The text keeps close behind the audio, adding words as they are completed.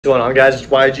What's going on, guys? It's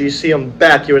YGC. I'm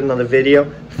back here with another video.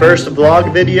 First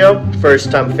vlog video,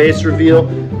 first time face reveal.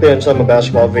 Been in some of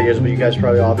basketball videos, but you guys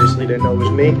probably obviously didn't know it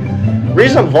was me. The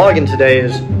reason I'm vlogging today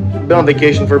is I've been on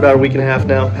vacation for about a week and a half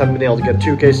now. Haven't been able to get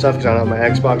 2K stuff because I don't have my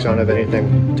Xbox. I don't have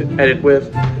anything to edit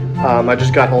with. I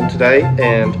just got home today,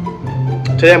 and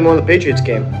today I'm going to the Patriots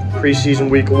game. Preseason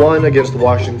week 1 against the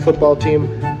Washington football team.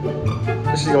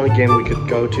 This is the only game we could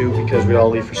go to because we'd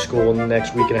all leave for school in the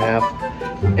next week and a half.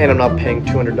 And I'm not paying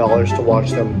 $200 to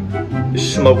watch them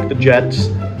smoke the Jets.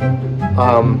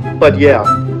 But yeah,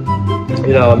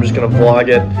 you know, I'm just gonna vlog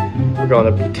it. We're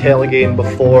gonna be tailgating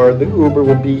before the Uber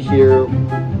will be here,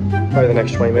 probably the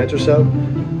next 20 minutes or so.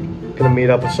 Gonna meet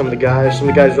up with some of the guys. Some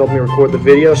of the guys who helped me record the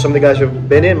video. Some of the guys who have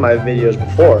been in my videos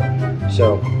before,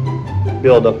 so be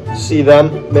able to see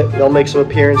them. They'll make some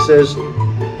appearances.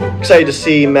 Excited to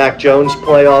see Mac Jones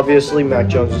play. Obviously, Mac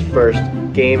Jones' first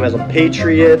game as a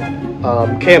Patriot.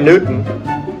 Cam Newton's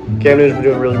been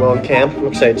doing really well in camp. I'm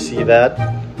excited to see that.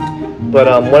 But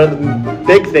one of the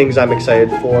big things I'm excited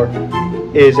for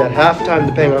is at halftime,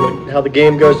 depending on how the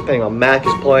game goes, depending on Mac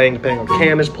is playing, depending on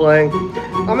Cam is playing,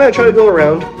 I'm going to try to go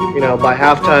around. You know, by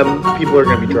halftime, people are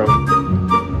going to be drunk.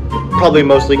 Probably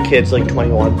mostly kids like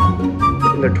 21.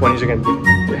 In their 20s are going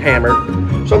to be hammered.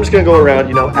 So I'm just going to go around,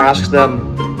 you know, ask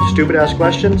them stupid-ass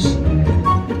questions.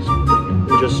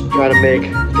 Just try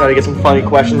to get some funny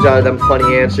questions out of them,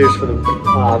 funny answers for the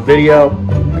video.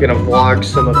 I'm gonna vlog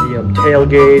some of the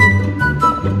tailgate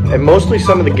and mostly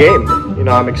some of the game. You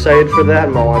know, I'm excited for that,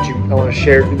 and I want to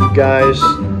share it with you guys.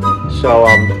 So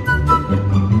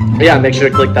yeah, make sure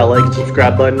to click that like and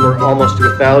subscribe button. We're almost to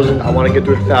 1,000. I want to get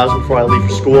to 1,000 before I leave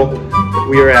for school.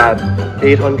 We are at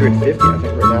 850, I think,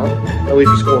 right now. I leave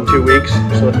for school in 2 weeks,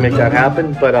 so let's make that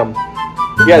happen. But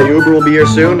yeah, the Uber will be here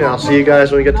soon, and I'll see you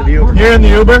guys when we get to the Uber. Here in the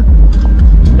Uber.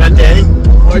 That Danny.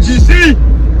 YGC.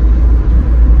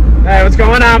 Hey, what's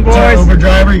going on, boys? Uber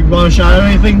driver, you want a shot at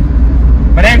anything?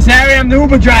 My name's Harry, I'm the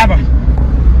Uber driver.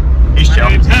 He's chill.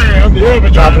 My name's Harry, I'm the Uber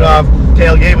driver. Dropping off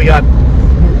tailgate, we got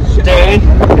Danny.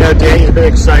 Yeah, Danny's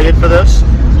been excited for this.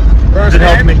 First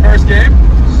game.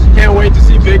 Can't wait to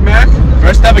see Big Mac.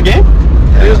 First ever game?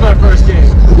 It is my first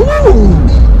game. Woo!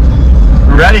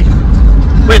 Ready?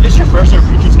 Wait, this is your first ever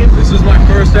Patriots game? This is my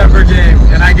first ever game,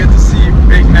 and I get to see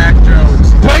Big Mac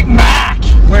Jones. Big Mac!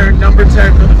 Wearing number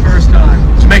 10 for the first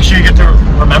time. So make sure you get to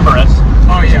remember us.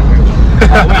 Oh yeah, we will.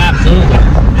 Oh, absolutely.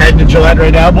 Heading to Gillette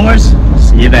right now, boys.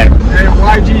 See you there. Hey,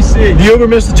 YGC. The Uber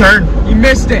missed the turn. You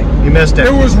missed it. You missed it.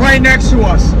 It was right next to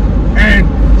us. And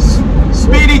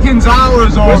Speedy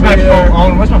Gonzalez over Where's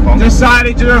my phone?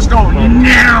 decided to just go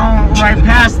now right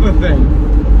past the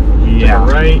thing. Yeah.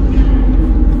 Right.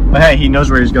 But hey, he knows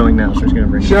where he's going now, so he's gonna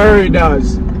bring. Sure he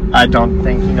does. I don't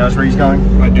think he knows where he's going.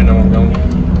 I do know I'm going.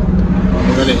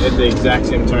 I'm gonna hit the exact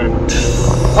same turn.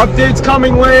 Updates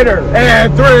coming later.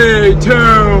 And 3,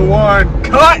 2, 1,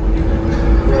 cut!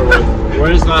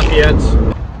 Where's Lafayette's?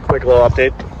 Quick little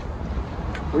update.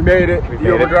 We made it. The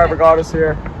Uber driver got us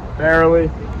here. Barely.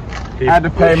 Had to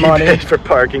pay money. He paid for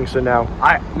parking, so now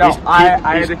I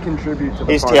had to contribute to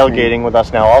the he's parking. tailgating with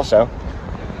us now also.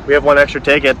 We have one extra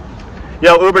ticket.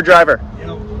 Yo, Uber driver.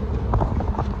 Yo.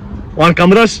 Want to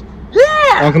come with us?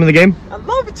 Yeah! Want to come to the game? I'd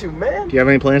love to, man. Do you have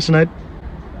any plans tonight?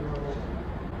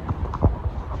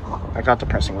 I got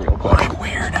depressing real quick. What a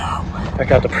weirdo. I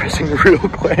got depressing real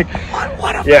quick.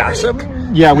 What a Yeah, so,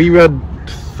 yeah, we had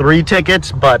 3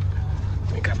 tickets, but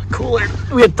we got a cooler.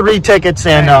 We had 3 tickets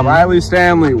and Riley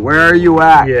Stanley, where are you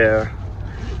at? yeah,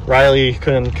 Riley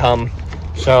couldn't come,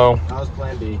 so How's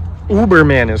plan B?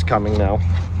 Uberman is coming now.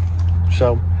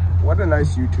 So What a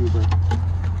nice YouTuber.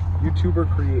 YouTuber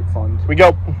create fund. we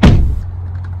go.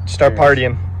 Start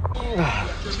partying.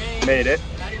 Made it.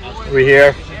 We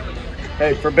here.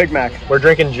 Hey, for Big Mac. We're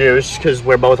drinking juice because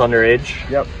we're both underage.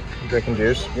 Yep. Drinking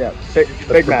juice. Yeah.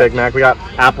 Big Mac. Big Mac. We got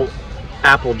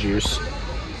apple juice.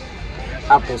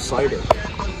 Apple cider.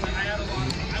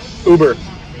 Uber.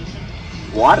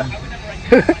 Water.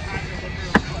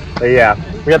 But yeah,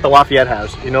 we got the Lafayette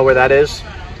House. You know where that is?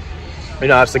 You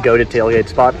know that's the go-to tailgate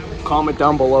spot. Comment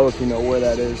down below if you know where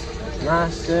that is.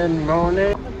 Nice and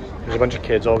morning. There's a bunch of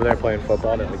kids over there playing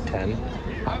football at like 10,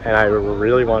 and I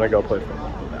really want to go play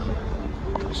football with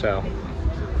them. So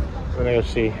I'm gonna go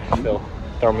see Phil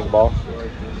throw me the ball.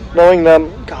 Knowing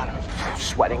them, God, I'm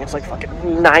sweating. It's like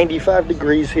fucking 95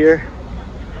 degrees here.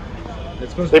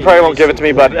 They probably won't give it to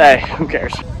me, but hey, who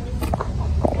cares?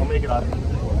 I'll make it up.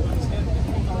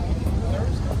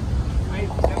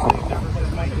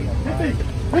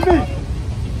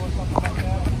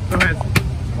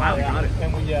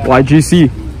 YGC.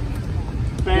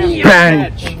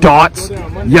 Bang. Dots.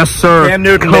 Yes, sir. Cam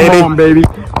Newton, Come on, baby.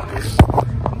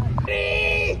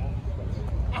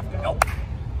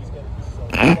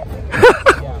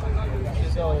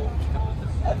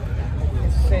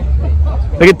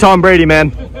 Look at Tom Brady, man.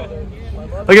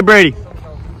 Look at Brady.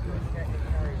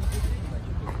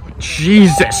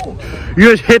 Jesus. You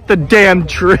just hit the damn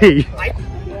tree.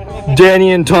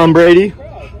 Danny and Tom Brady.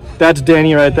 That's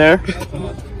Danny right there.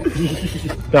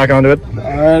 Back onto it.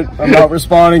 Alright, I'm not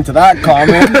responding to that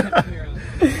comment.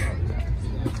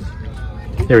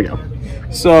 Here we go.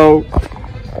 So,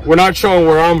 we're not showing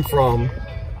where I'm from.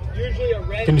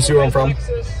 Can you see where I'm from?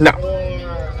 No.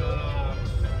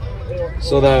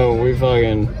 So then we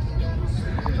fucking...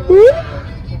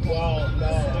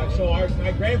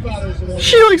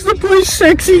 She likes to play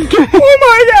sexy games. Oh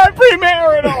my god,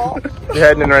 premarital! You're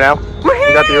heading in right now?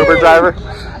 You got the Uber driver?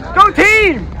 Go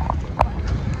team!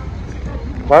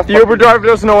 What? The Uber driver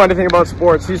doesn't know anything about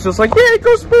sports. He's just like, yeah,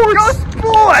 go sports! Go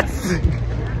sports!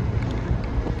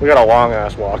 We got a long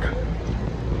ass walk.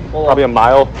 Probably a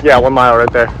mile. Yeah, 1 mile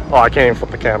right there. Oh, I can't even flip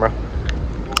the camera.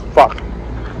 Fuck.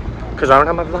 Because I don't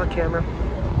have my vlog camera.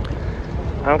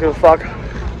 I don't give a fuck.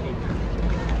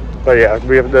 But yeah,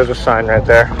 there's a sign right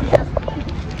there. I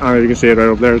don't know if you can see it right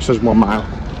over there. It says 1 mile.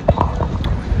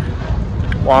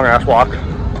 Long ass walk.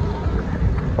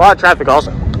 A lot of traffic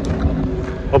also.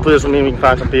 Hopefully this will mean we can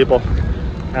find some people.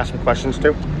 Ask some questions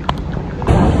too.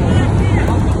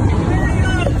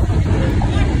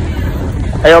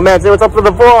 Hey, yo, man, say what's up for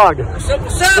the vlog. What's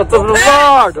up for the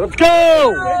vlog? Let's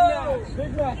go.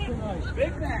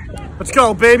 Let's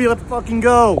go, baby. Let's fucking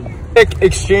go.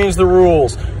 Exchange the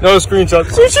rules. No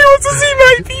screenshots. So she wants to see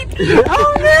my feet.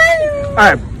 Oh, man. All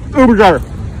right, Uber driver.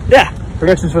 Yeah.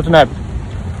 Predictions for tonight.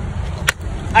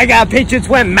 I got Patriots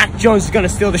win. Mac Jones is going to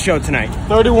steal the show tonight.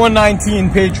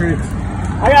 31-19 Patriots.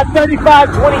 I got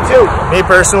 35-22. Me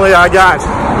personally, I got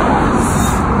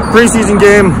preseason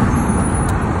game.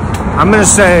 I'm going to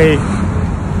say,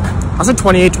 I'll say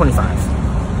 28-25.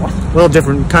 A little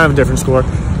different, kind of a different score.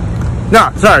 No,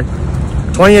 sorry.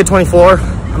 28-24.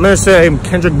 I'm going to say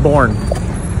Kendrick Bourne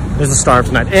is the star of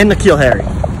tonight. And N'Keal Harry.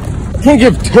 You can't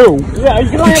give two. Yeah,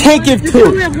 you can't give two. You can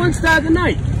only have one star of the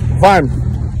night. Fine.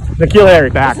 N'Keal Harry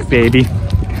back, baby.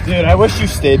 Dude, I wish you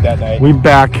stayed that night. We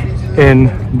back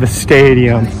in the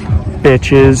stadium,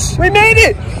 bitches. We made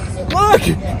it! Look!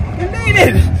 We made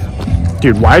it!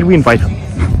 Dude, why did we invite him?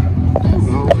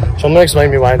 Someone explain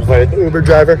to me why I invited the Uber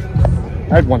driver.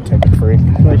 I had 1 ticket free.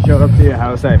 I showed up to your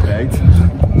house, I begged.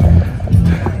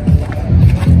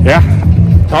 Yeah.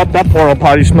 Oh, that portal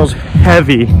potty smells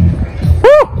heavy. Woo!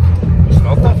 You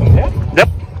smelled that from here? Yep.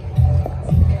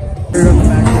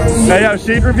 Hey,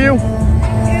 seat review?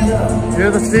 Here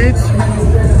are the seats.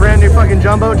 Brand new fucking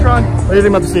Jumbotron. What do you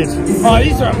think about the seats? Oh,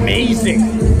 these are amazing.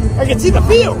 I can see the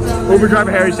field. Uber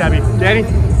driver Harry's happy. Danny?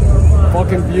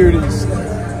 Fucking beauties.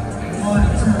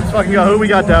 Let's fucking go. Who we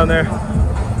got down there?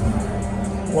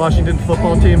 Washington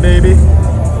football team, baby.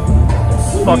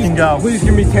 Fucking go. Please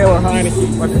give me Taylor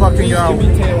Heineke. Let's fucking go. Give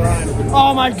me Taylor Heineke.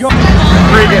 Oh my god.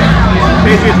 Pre-game.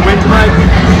 Patriots win tonight.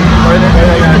 What are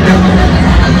they gotta do?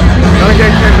 Gonna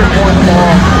get Kendrick Bourne the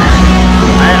ball.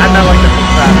 I'm not like this in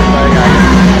traffic, but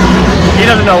he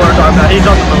doesn't know what we're talking about. He's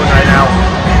on the moon right now.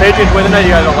 Patriots win tonight.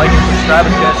 You guys don't like it. Travis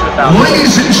gets it about.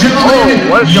 Ladies and gentlemen,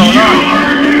 what is going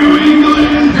on? New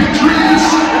England Patriots.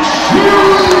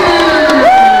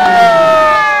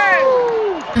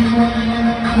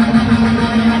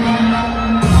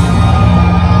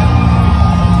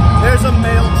 There's a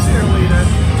male cheerleader.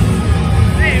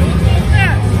 Hey, what's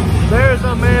that? There's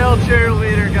a male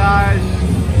cheerleader, guys.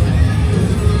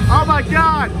 Oh my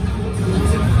god!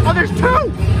 Oh, there's 2!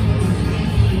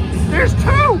 There's 2!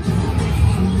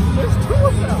 There's 2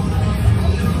 of them!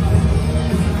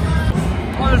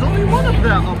 Oh, there's only 1 of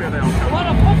them! Oh, there they are. What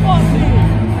a football team.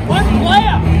 One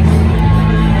player.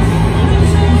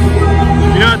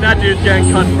 You know what? That dude's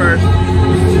getting cut first.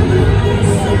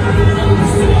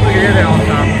 Look, here they all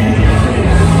come.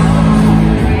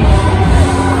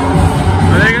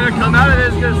 Are they gonna come out of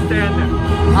this? Gonna stand there?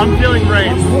 I'm feeling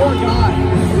rain. Poor guy.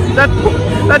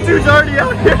 That dude's already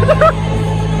out here.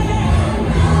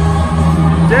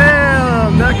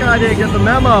 Damn, that guy didn't get the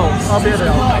memo. I'll be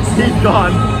there. He's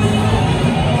gone.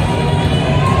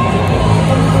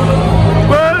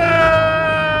 Woo!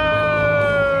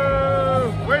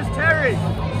 Where's Terry?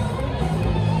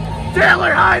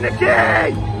 Taylor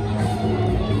Heineke!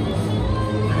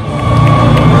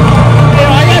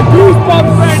 I got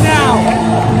goosebumps right now.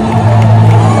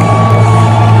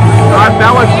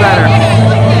 That was better.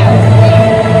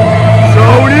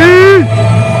 Sony!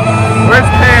 Where's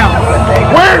Cam?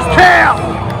 Where's Cam?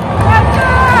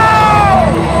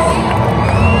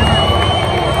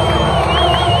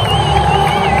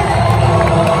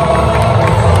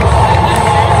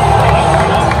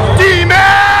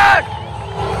 D-Mac!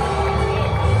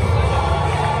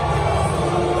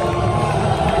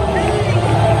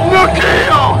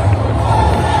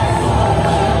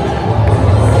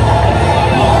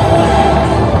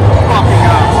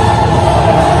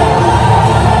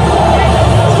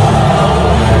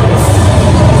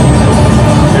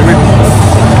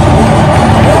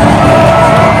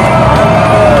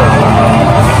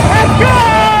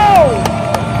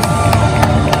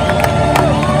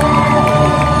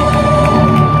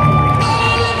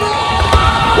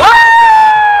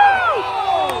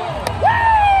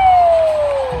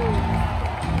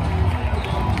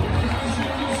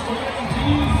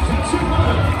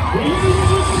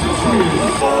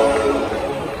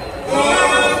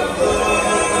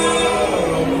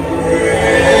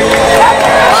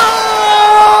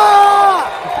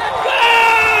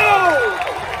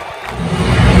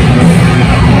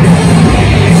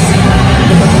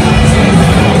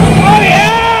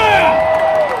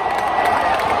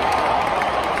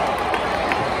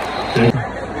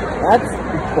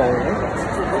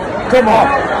 Come on.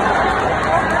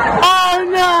 Oh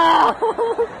no!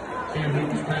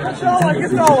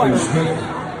 It's going.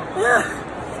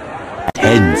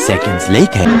 10 seconds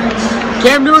later.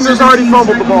 Cam Newton has already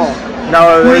fumbled the ball.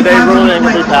 No, they ruled an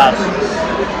incomplete pass.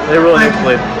 They ruled an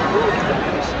incomplete.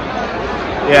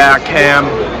 Yeah, Cam.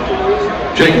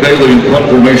 Jake Bailey in front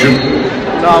formation.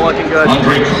 Not looking good.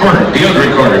 DeAndre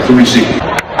Carter to receive.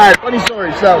 Alright, funny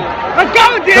story. So, Let's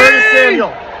go, D! Curtis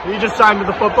Samuel. He just signed with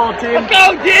the football team. Let's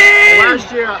go, D!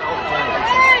 Last year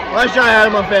I had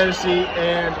him on fantasy,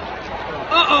 and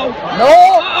Uh-oh. no.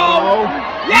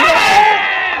 Yeah!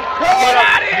 Get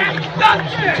out of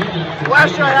here!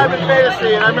 Last year I had him in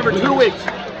fantasy, and I remember 2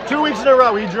 weeks in a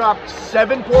row, he dropped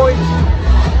 7 points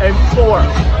and 4.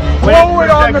 Throw it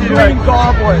on the Green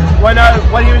Goblin. When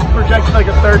he was projected like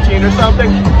a 13 or something,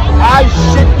 I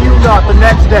shit you not, the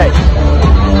next day,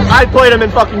 I played him in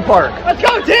fucking Park. Let's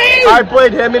go, team! I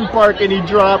played him in Park, and he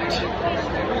dropped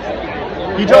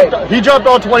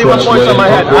all 21 points on my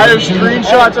head. I have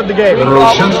screenshots of the game. He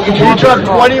dropped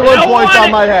 21 points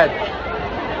on my head.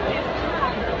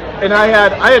 And I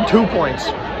had 2 points.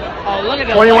 Oh, look at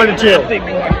 21 to 2.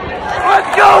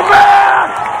 Let's go, man!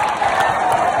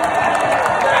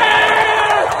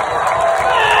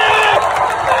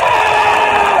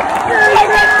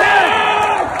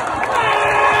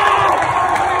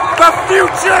 The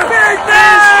future is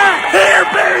here,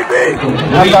 baby!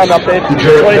 Halftime update.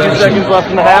 22 seconds left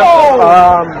in the half.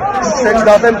 6-0.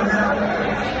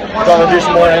 So I'm gonna do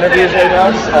some more interviews right now.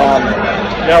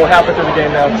 We're halfway through the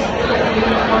game now.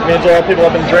 Means all people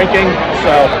have been drinking,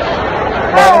 so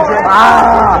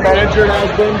manager has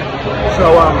been.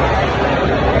 So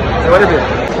no interview.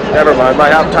 Never mind. My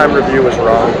halftime review was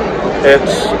wrong.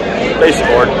 They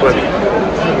scored with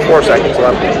 4 seconds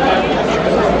left.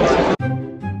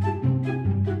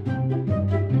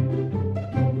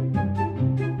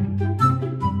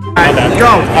 Alright,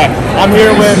 go! I'm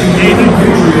here with Aiden,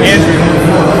 Andrew.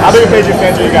 How big a Patriot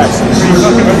fans are you guys?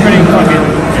 We're pretty fucking.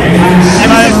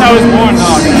 I was born,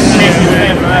 dog.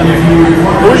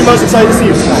 Who are you most excited to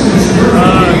see tonight?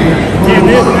 Cam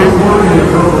Newton, man.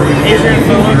 Adrian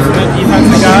Phillips, the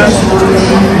defensive guys.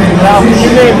 Now, can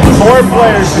you name 4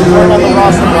 players who weren't on the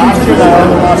roster last year that are on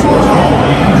the roster this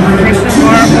year? Christian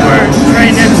Barford, Trey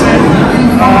Nixon,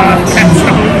 Matt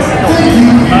Jones.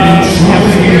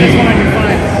 This one I can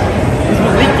find. Was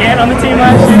Malik Gant on the team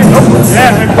last year?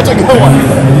 Yeah. That's a good one.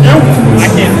 You? I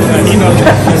can't. He knows.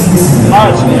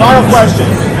 Alright, final question.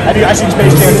 Have you guys seen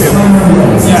Space Jam 2?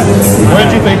 Yeah. What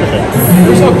did you think of it? It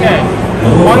was okay.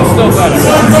 One's still better.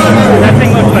 That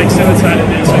thing looked like suicide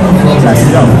edition.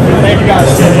 Thank you guys.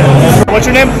 What's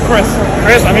your name? Chris.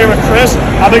 Chris, I'm here with Chris.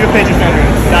 How big a Patriots fan are you?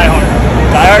 Die hard.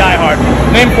 Die hard? Die hard.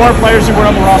 Name 4 players who were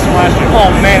on the roster last year.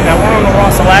 Oh man, that one on the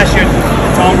roster last year,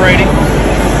 Tom Brady.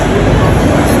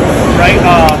 Right?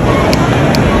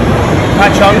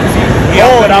 Pat Chung, he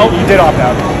opted out. He did opt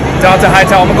out. Dante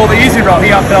Hightower, I'm gonna go the easy route. He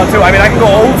opted out too. I mean, I can go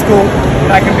old school.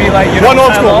 I can be like, you know, One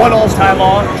old school. Ty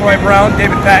Law, Troy Brown,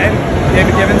 David Patton,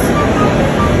 David Givens.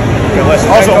 Good list.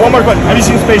 Also, one more question. Have you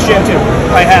seen Space Jam 2?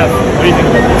 I have. What do you think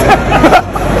of it?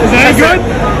 Is that good?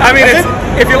 I mean,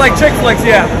 if you like chick flicks,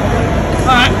 yeah.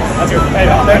 Alright. That's good. Hey,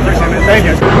 thank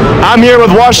you. I'm here with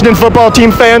Washington football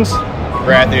team fans.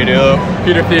 Brad Theodulou.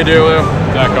 Peter Theodulou.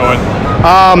 Zach Owen.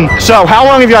 So how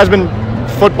long have you guys been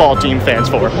football team fans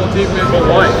for?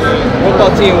 Football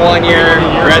team 1 year,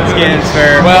 Redskins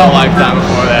for a lifetime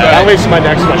before that. That leads to my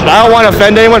next question. I don't want to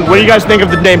offend anyone. What do you guys think of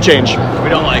the name change? We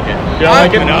don't like it. You don't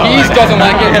like it? He doesn't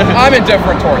like it. I'm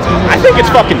indifferent towards it. I think it's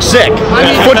fucking sick.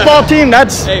 Football team,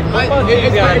 that's... Hey,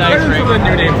 it's got a nice ring. the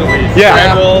new names at least. Yeah.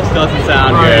 Red Wolves doesn't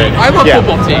sound good. I love Yeah.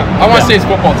 football team. I want to say it's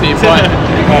football team, but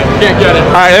can't get it.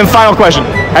 All right, and final question.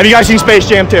 Have you guys seen Space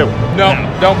Jam 2? No,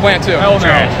 don't plan to. Hell no.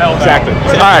 Hell no. Exactly.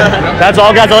 All right, that's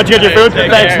all, guys. I'll let you get your food.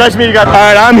 Take Thanks. care. Nice to meet you guys. All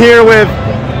right, I'm here with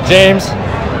James.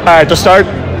 All right, to start,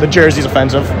 the jersey's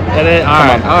offensive. All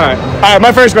right.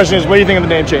 My first question is, what do you think of the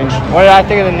name change? What do I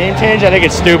think of the name change? I think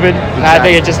it's stupid. I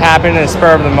think it just happened in the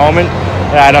spur of the moment.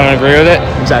 I don't agree with it.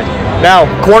 Exactly. Now,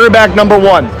 quarterback number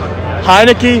 1,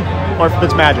 Heineke or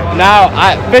Fitzmagic? Now,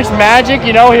 Fitzmagic,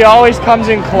 you know, he always comes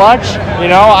in clutch. You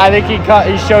know, I think he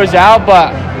shows out,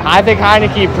 but I think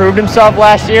Heineke proved himself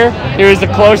last year. He was the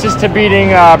closest to beating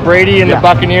Brady and the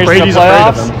Buccaneers Brady's in the afraid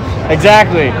of playoffs. him.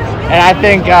 Exactly. And I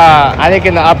think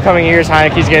in the upcoming years,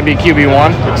 Heineke's going to be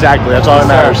QB1. Exactly. That's all that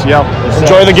matters. Yep. Yes,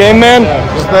 Enjoy the game, man.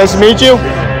 It's nice to meet you.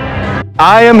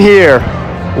 I am here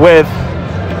with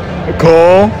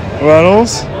Cole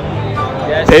Reynolds.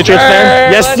 Patriots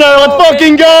fan? Yes, sir. Let's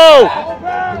fucking go.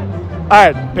 All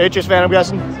right. Patriots fan, I'm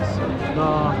guessing?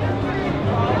 No.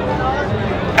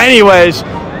 Anyways,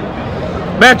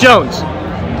 Matt Jones.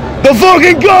 The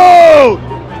fucking GOAT!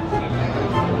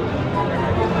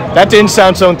 That didn't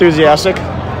sound so enthusiastic.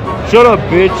 Shut up,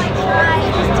 bitch.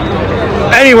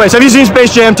 Anyways, have you seen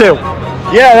Space Jam 2?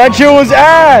 Yeah, that shit was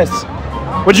ass.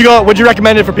 Would you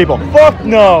recommend it for people? Fuck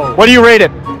no. What do you rate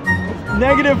it?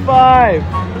 -5.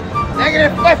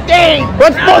 -15!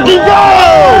 Let's fucking go!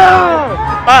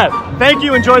 Alright, thank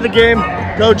you, enjoy the game.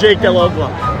 Go Jake Delogla.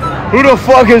 Who the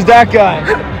fuck is that guy?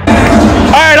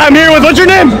 Alright, I'm here with, what's your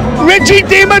name? Richie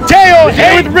DiMatteo.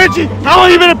 Hey, with Richie. How long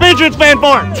have you been a Patriots fan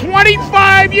for?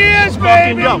 25 years,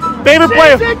 baby. Go. Favorite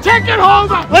player? Season ticket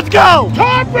holder. Let's go!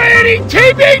 Tom Brady,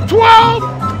 TB12.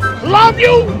 Love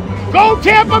you. Go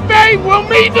Tampa Bay. We'll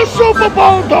meet in the Super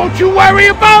Bowl. Don't you worry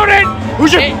about it.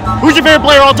 Who's your favorite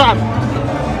player all time?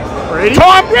 Brady?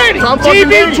 Tom Brady. Tom fucking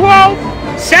Brady. TB12.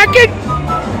 Second,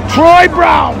 Troy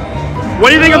Brown. What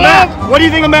do you think of Mac? What do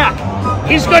you think of Mac?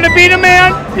 He's going to be the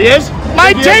man. He is?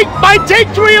 Might take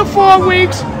 3 or 4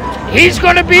 weeks. He's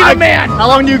going to be the man. How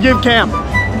long do you give Cam?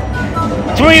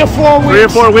 3 or 4 weeks. 3 or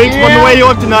 4 weeks? Yeah. From the way you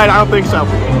look tonight, I don't think so.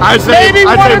 I'd say Maybe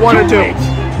one or two. weeks.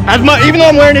 Even though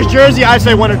I'm wearing his jersey, I'd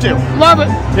say 1 or 2. Love it.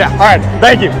 Yeah, all right.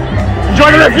 Thank you.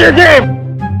 Enjoy the rest of your game.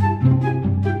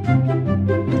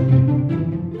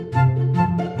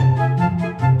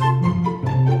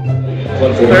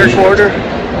 Third quarter.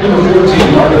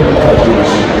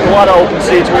 A lot of open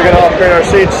seats. We're going to upgrade our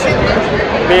seats.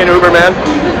 Me and Uberman.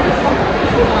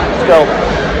 Let's go.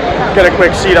 Get a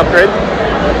quick seat upgrade.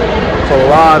 It's a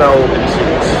lot of open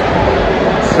seats.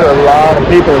 It's a lot of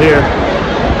people here.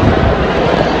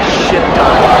 Shit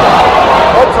ton.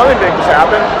 Oh, something big just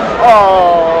happened.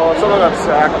 Oh, someone got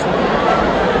sacked.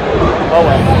 Oh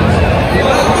well.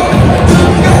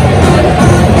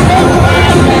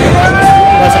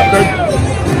 What's up, Greg?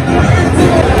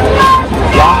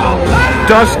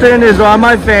 Dustin is on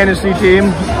my fantasy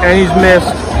team, and he's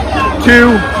missed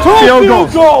 2 field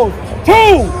goals.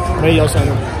 2! Radio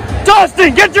center.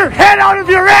 Dustin, get your head out of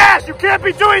your ass! You can't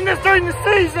be doing this during the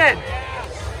season!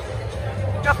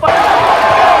 Let's go!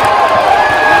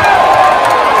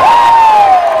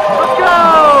 Let's go!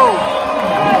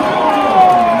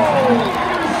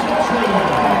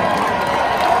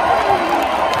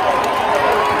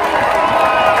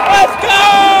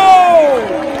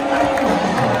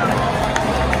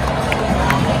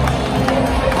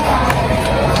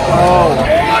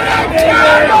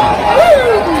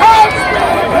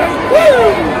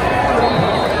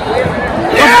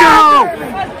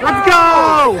 Let's go!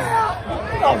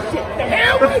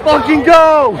 Let's fucking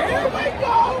go!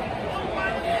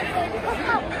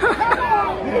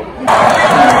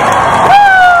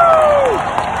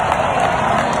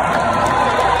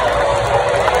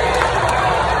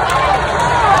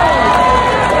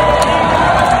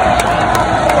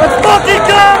 Let's fucking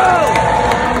go!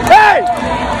 Hey!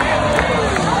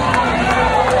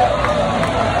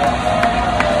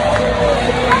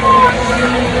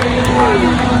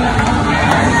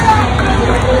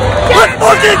 Let's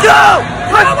fucking go!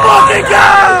 Let's fucking go!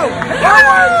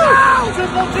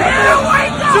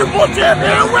 Triple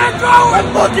champion! Here we go! Let's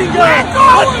fucking go!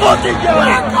 Let's fucking go!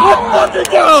 Let's fucking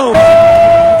go!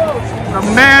 The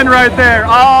man right there.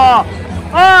 Oh,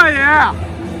 oh yeah!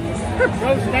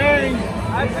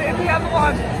 I'd say the other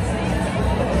one.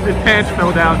 His pants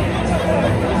fell down.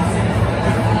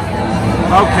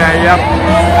 Okay, yep.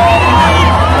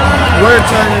 We're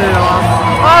turning it off.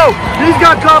 Oh, he's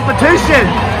got competition!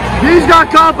 He's got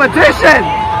competition!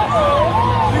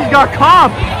 He's got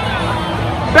comp!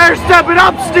 Better step it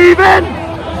up, Steven!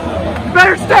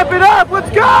 Better step it up! Let's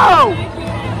go!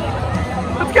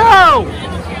 Let's go!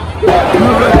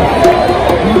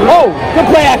 Oh, good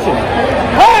play action.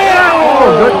 Hey! Oh,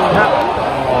 good.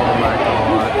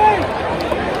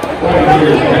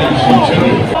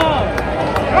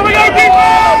 Here we go,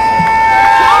 people!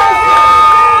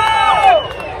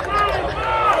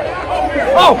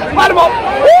 Oh, light him up!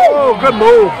 Oh, good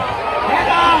move.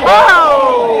 Oh!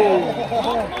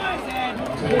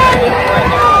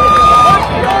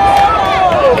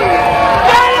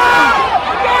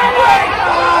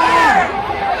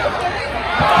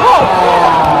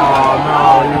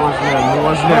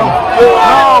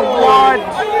 Oh, what?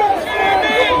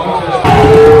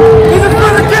 This is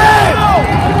for the game!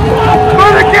 For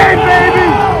the game, baby!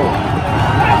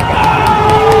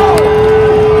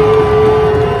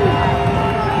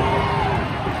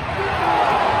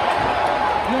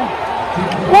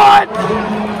 What?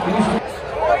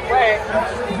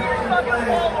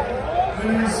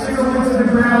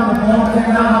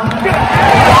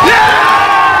 Yeah!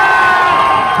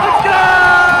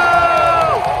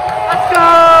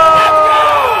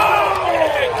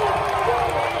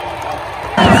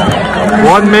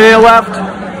 1 minute left.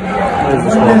 Here's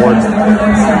the scoreboard.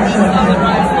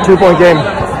 2-point game.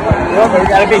 Yep, we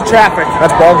gotta beat traffic.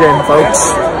 That's ball game,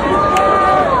 folks.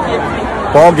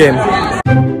 Ball game.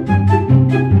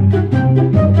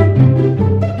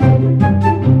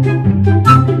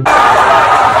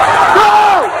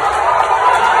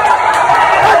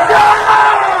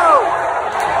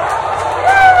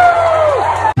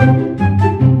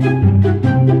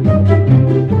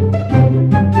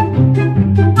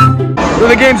 So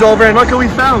the game's over, and look who we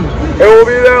found. It will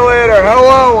be there later.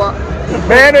 Hello.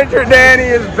 Manager Danny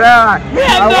is back.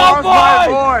 I lost my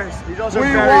voice. He's also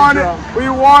very drunk. We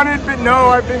wanted, but no,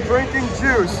 I've been drinking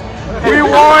juice. We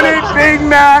wanted Big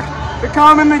Mac to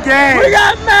come in the game. We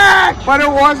got Mac! But it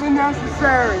wasn't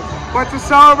necessary. But to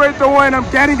celebrate the win, I'm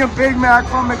getting a Big Mac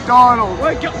from McDonald's.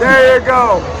 There you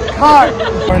go. Cut.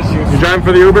 You driving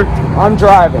for the Uber? I'm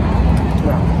driving.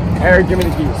 No. Harry, give me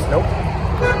the keys. Nope.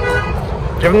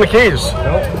 Give him the keys.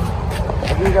 Nope.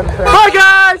 Bye,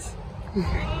 guys!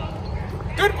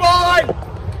 Goodbye!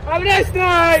 Have a nice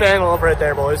night! Fan love right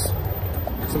there, boys.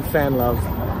 Some fan love.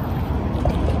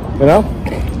 You know?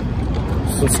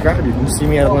 Subscribe. You can see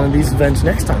me at one of these events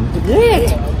next time.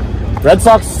 Yeah! Red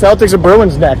Sox, Celtics, or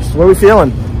Bruins next. What are we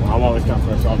feeling? I'm always down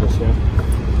for a Celtics game.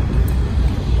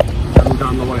 I'm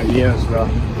down the way. Yes, bro.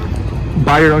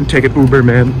 Buy your own ticket, Uber,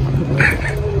 man.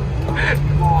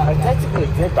 I technically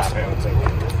did buy my own ticket.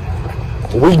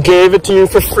 We gave it to you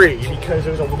for free because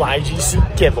it was a YGC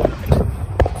giveaway.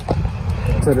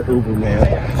 To the Uber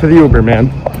man. To the Uber man.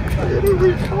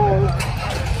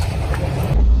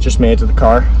 Just made it to the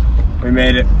car. We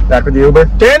made it. Back with the Uber.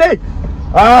 Danny!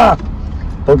 Ah!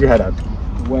 Poke your head out.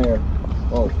 Where?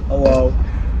 Oh. Hello.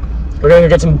 We're gonna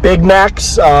get some Big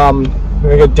Macs. We're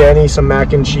gonna get Danny some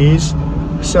mac and cheese.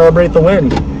 Celebrate the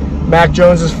win. Mac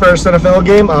Jones' first NFL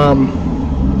game.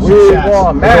 We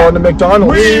want Mac. We're going to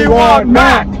McDonald's. We want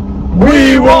Mac.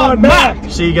 We want Mac.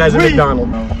 See you guys at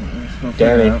McDonald's.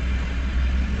 Danny,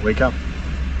 wake up.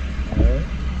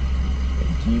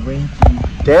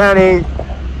 Danny,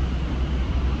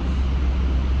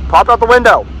 pop out the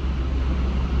window.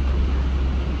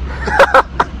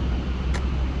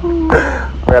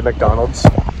 We're at McDonald's.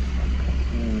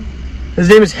 His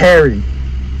name is Harry.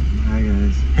 Hi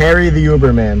guys. Harry the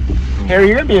Uber man. Harry,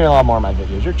 you're gonna be in a lot more of my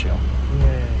videos. You're chill.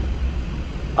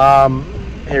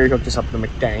 Harry hooked us up to the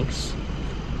McDanks.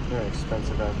 Very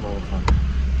expensive as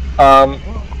motherfucker.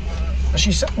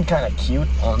 She's sitting kind of cute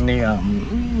on the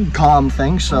calm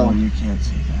thing, so Oh, you can't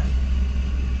see that.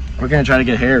 we're gonna try to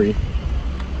get Harry.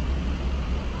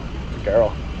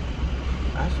 Girl.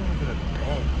 I just want to go to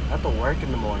bed. I have to work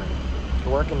in the morning.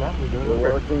 You're working now? We're doing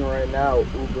We're working right now,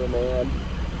 Uber man.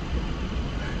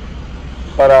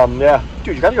 But yeah,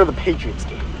 dude, you gotta go to the Patriots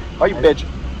game. Why are you bitching?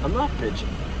 I'm not bitching.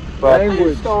 But I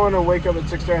just don't want to wake up at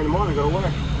 6:30 in the morning and go to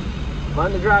work.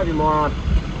 Learn to drive, you moron.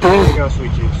 There you go,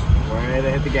 sweet cheeks. Ready to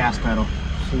hit the gas pedal.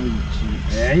 Sweet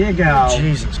cheeks. There you go.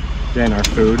 Jesus. Then our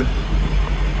food.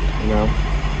 You know,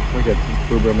 look at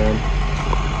Uber man.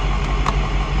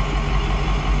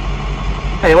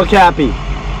 Hey, look happy.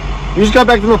 You just got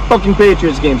back from the fucking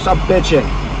Patriots game. Stop bitching.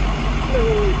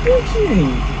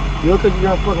 Bitching. You look like you're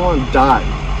gonna fucking want to die.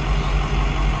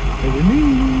 Look at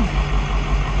me.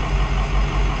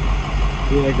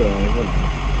 Yeah, go on.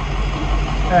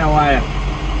 Hey, how are you?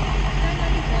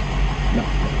 No.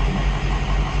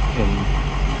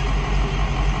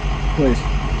 Please.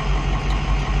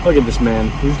 Look at this man.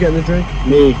 Who's getting the drink?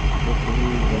 Me.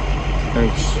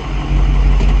 Thanks.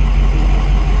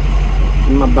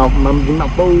 Give me my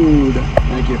food.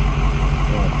 Thank you.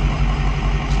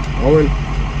 Owen,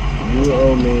 you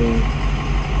owe me.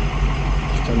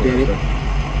 Just tell me Danny? after.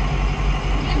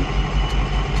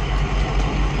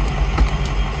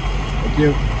 Thank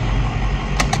you.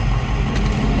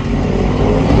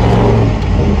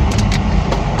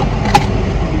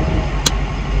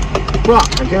 Fuck,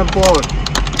 I can't blow it.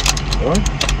 What?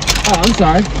 Oh, I'm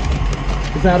sorry.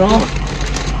 Is that all?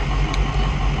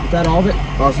 Is that all of it?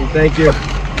 Awesome, thank you.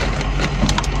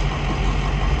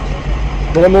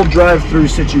 Normal drive-through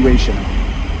situation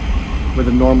with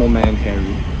a normal man,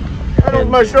 Harry. Hand over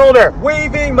my shoulder.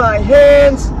 Waving my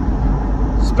hands.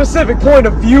 Specific point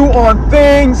of view on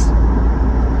things.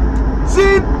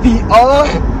 Cynthia.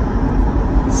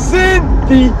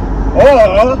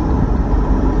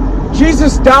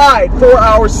 Jesus died for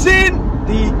our sin.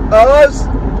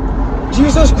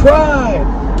 Jesus cried.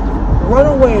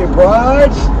 Runaway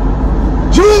brides.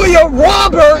 Julia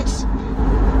Roberts.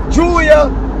 Julia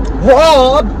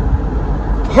Rob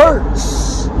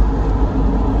Hurts.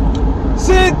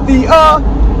 Cynthia.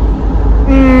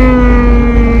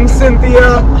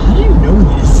 Cynthia. How do you know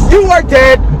this? You are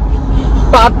dead.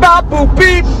 Bop bop boop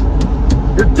beep.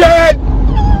 You're dead!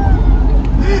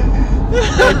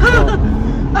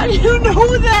 How do you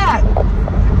know that?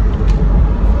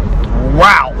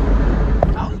 Wow!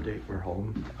 Update, we're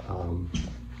home.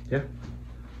 Yeah,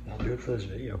 that'll do it for this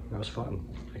video. That was fun.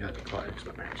 I got quiet because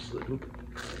my parents sleeping.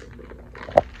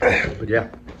 But yeah,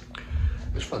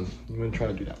 it was fun. I'm gonna try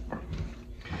to do that more.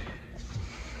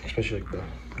 Especially like the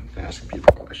asking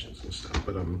people questions and stuff.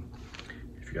 But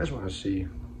if you guys want to see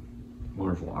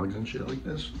more vlogs and shit like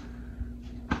this,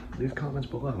 leave comments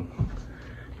below.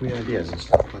 Give me ideas and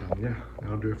stuff. But yeah,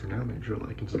 that'll do it for now. Make sure to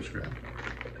like and subscribe.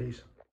 Peace.